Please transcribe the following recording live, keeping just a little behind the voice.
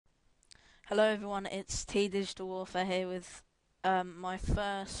Hello everyone, it's TDigitalWarfare here with my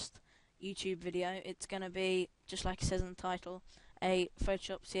first YouTube video. It's going to be, just like it says in the title, a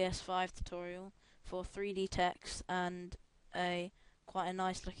Photoshop CS5 tutorial for 3D text and quite a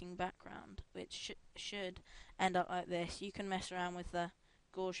nice looking background, which should end up like this. You can mess around with the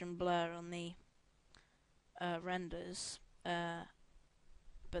Gaussian blur on the renders, but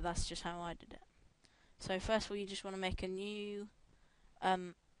that's just how I did it. So first of all, you just want to make a new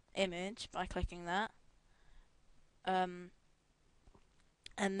image by clicking that, and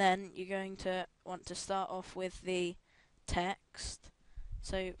then you're going to want to start off with the text.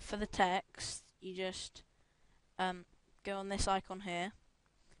 So for the text, you just go on this icon here,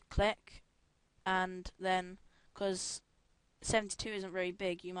 click, and then, because 72 isn't very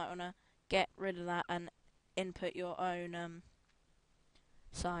big, you might want to get rid of that and input your own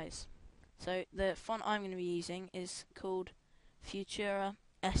size. So the font I'm going to be using is called Futura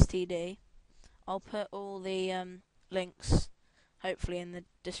STD. I'll put all the links hopefully in the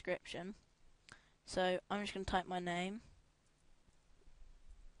description. So I'm just going to type my name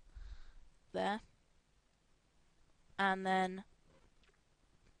there and then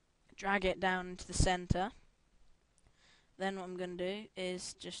drag it down into the center. Then what I'm going to do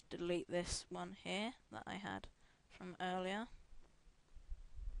is just delete this one here that I had from earlier.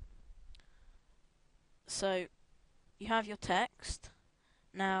 So you have your text.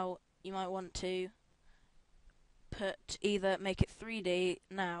 Now you might want to either make it 3D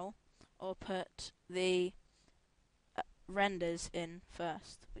now or put the renders in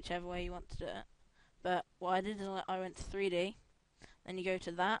first, whichever way you want to do it. But what I did is I went to 3D, then you go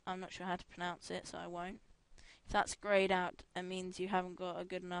to that. I'm not sure how to pronounce it, so I won't. If that's grayed out, it means you haven't got a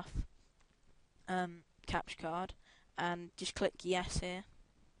good enough capture card, and just click yes here.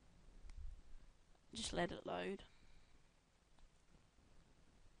 Just let it load.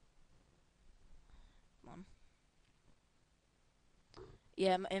 Come on.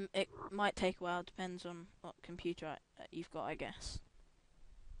 Yeah, it might take a while, depends on what computer you've got, I guess.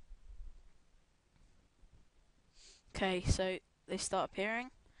 Okay, so they start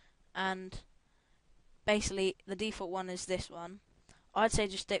appearing, and basically the default one is this one. I'd say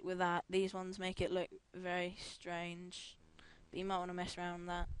just stick with that. These ones make it look very strange, but you might want to mess around with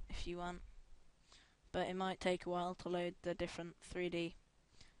that if you want. But it might take a while to load the different 3D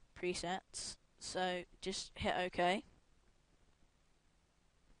presets. So just hit OK,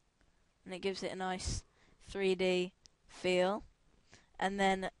 and it gives it a nice 3D feel. And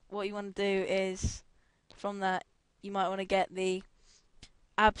then what you want to do is, from that, you might want to get the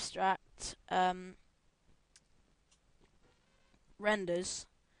abstract renders.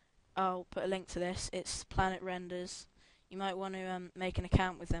 I'll put a link to this. It's Planet Renders. You might want to make an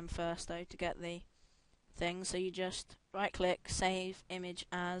account with them first, though, to get the thing. So you just right click, save image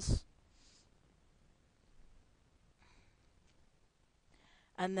as,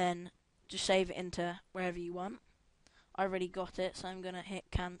 and then just save it into wherever you want. I already got it, so I'm going to hit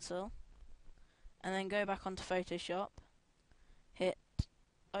cancel, and then go back onto Photoshop, hit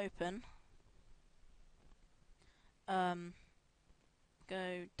open,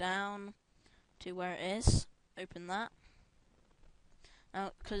 go down to where it is, open that.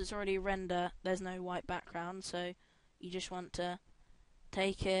 Now, because it's already a render, there's no white background, so you just want to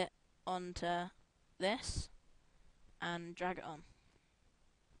take it onto this and drag it on.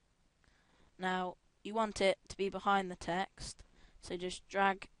 Now, you want it to be behind the text, so just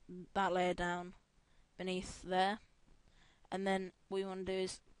drag that layer down beneath there, and then what you want to do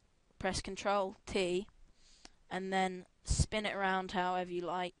is press Ctrl T and then spin it around however you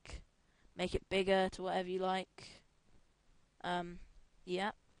like, make it bigger to whatever you like.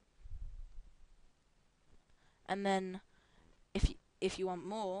 Yeah. And then if you want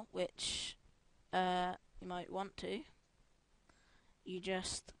more, which you might want to, you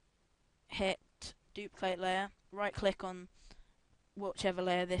just hit duplicate layer, right click on whichever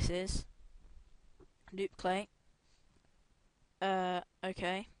layer this is, duplicate,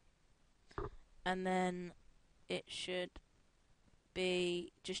 okay, and then it should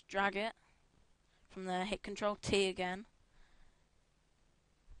be, just drag it from there, hit Ctrl T again,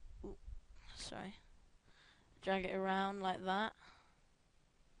 drag it around like that,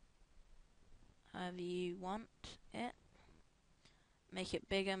 however you want it. Make it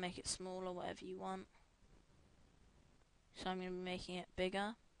bigger, make it smaller, whatever you want. So I'm going to be making it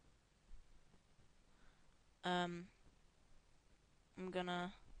bigger. I'm going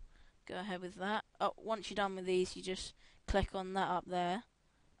to go ahead with that. Oh, once you're done with these, you just click on that up there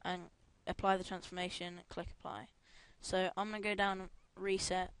and apply the transformation and click apply. So I'm going to go down,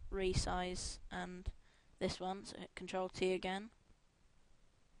 reset, resize, and this one, so hit Ctrl T again.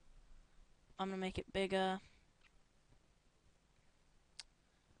 I'm going to make it bigger.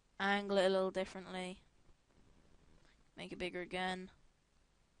 Angle it a little differently. Make it bigger again.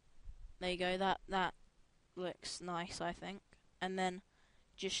 There you go, that looks nice, I think. And then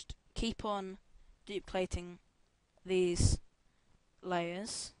just keep on duplicating these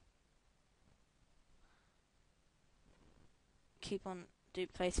layers. Keep on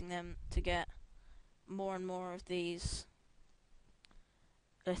duplicating them to get more and more of these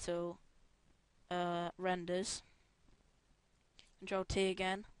little renders. Control T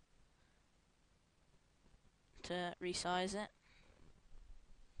again to resize it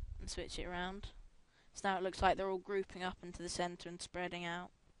and switch it around. So now it looks like they're all grouping up into the center and spreading out.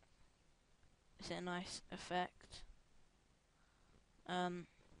 Is it a nice effect?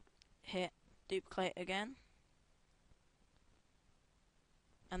 Hit duplicate again,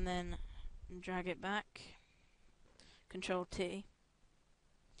 and then drag it back. Control T.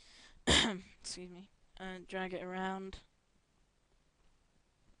 Excuse me. And drag it around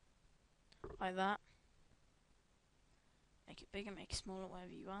like that. Make it bigger, make it smaller,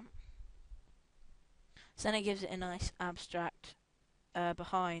 whatever you want. So then it gives it a nice abstract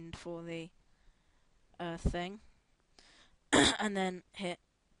behind for the thing. And then hit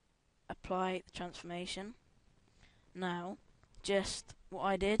apply the transformation. Now, just what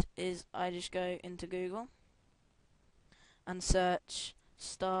I did is I just go into Google and search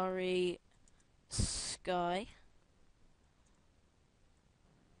starry sky.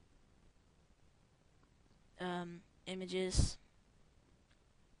 Images.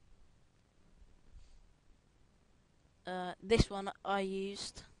 This one I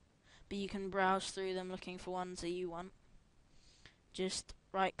used, but you can browse through them looking for ones that you want. Just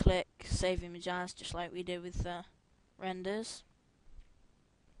right click, save image as, just like we did with the renders.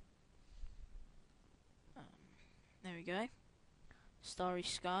 There we go. Starry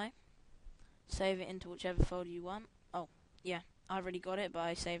sky. Save it into whichever folder you want. Oh, yeah, I've already got it, but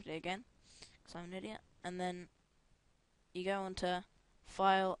I saved it again because I'm an idiot. And then you go onto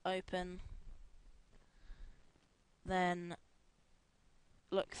File, Open, then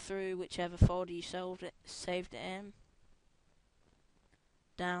look through whichever folder you saved it in,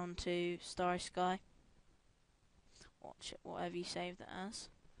 down to Starry Sky, whatever you saved it as.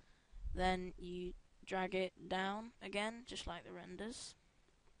 Then you drag it down again, just like the renders.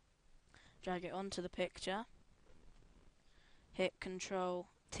 Drag it onto the picture. Hit Control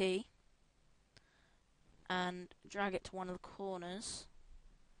T and drag it to one of the corners.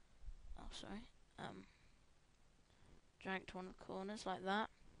 Oh, sorry. Drag it to one of the corners like that.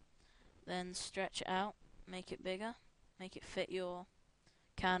 Then stretch it out, make it bigger, make it fit your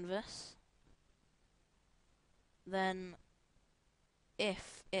canvas. Then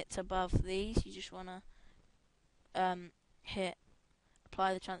if it's above these, you just want to hit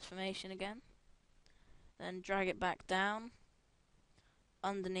apply the transformation again, then drag it back down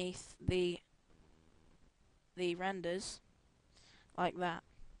underneath the renders like that.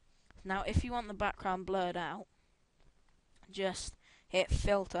 Now if you want the background blurred out, just hit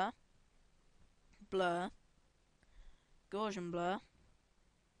filter, blur, Gaussian blur.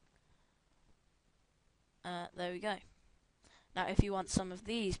 There we go. Now if you want some of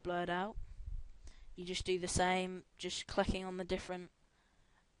these blurred out, you just do the same, just clicking on the different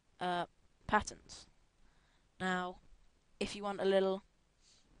patterns. Now if you want a little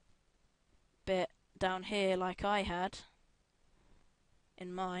bit down here like I had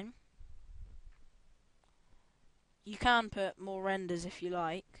in mine, you can put more renders if you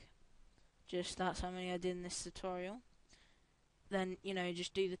like, just that's how many I did in this tutorial. Then, you know,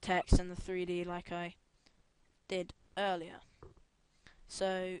 just do the text and the 3D like I did earlier.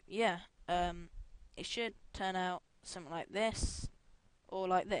 So yeah, it should turn out something like this or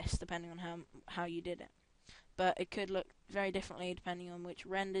like this, depending on how you did it. But it could look very differently depending on which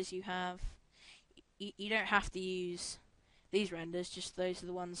renders you have. You don't have to use these renders, just those are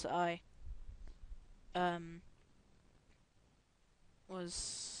the ones that I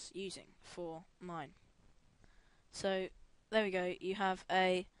was using for mine. So there we go, you have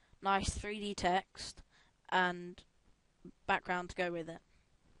a nice 3D text and background to go with it.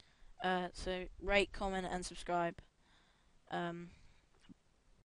 So rate, comment and subscribe.